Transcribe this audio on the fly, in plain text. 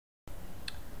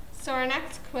So our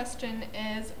next question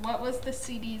is, what was the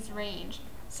CD's range?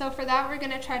 So for that, we're going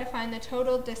to try to find the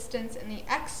total distance in the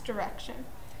x direction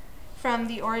from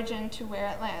the origin to where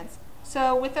it lands.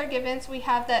 So with our givens, we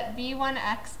have that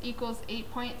v1x equals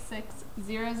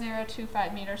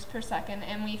 8.60025 meters per second,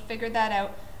 and we figured that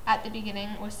out at the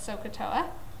beginning with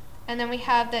SOHCAHTOA. And then we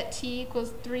have that t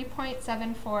equals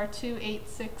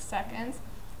 3.74286 seconds,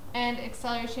 and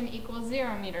acceleration equals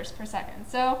 0 meters per second.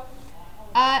 So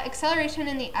acceleration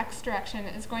in the x direction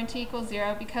is going to equal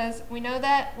 0 because we know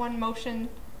that when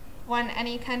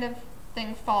any kind of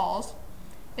thing falls,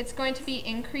 it's going to be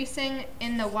increasing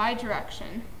in the y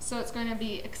direction, so it's going to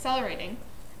be accelerating.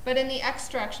 But in the x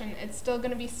direction, it's still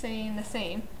going to be staying the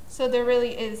same, so there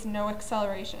really is no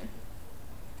acceleration.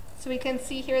 So we can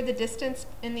see here the distance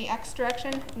in the x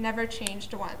direction never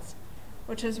changed once,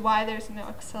 which is why there's no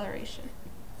acceleration.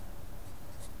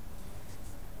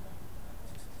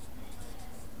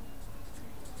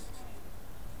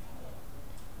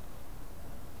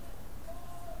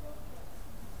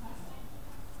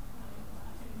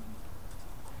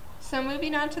 So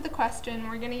moving on to the question,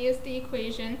 we're going to use the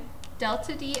equation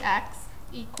delta dx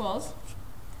equals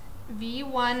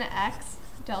v1x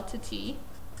delta t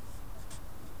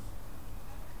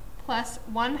plus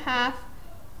 1/2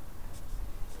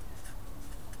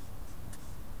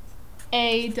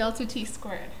 a delta t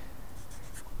squared.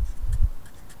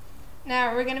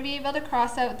 Now we're going to be able to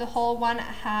cross out the whole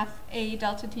 1/2 a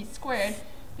delta t squared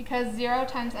because 0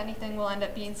 times anything will end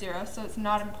up being 0, so it's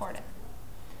not important.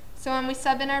 So when we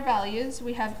sub in our values,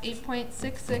 we have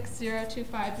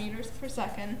 8.66025 meters per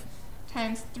second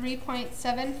times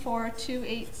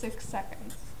 3.74286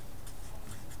 seconds.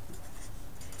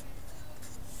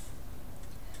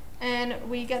 And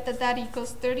we get that that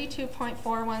equals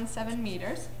 32.417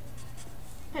 meters.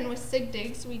 And with sig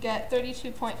digs, we get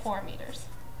 32.4 meters.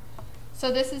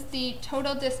 So this is the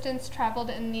total distance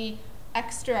traveled in the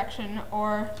x direction,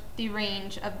 or the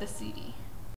range of the CD.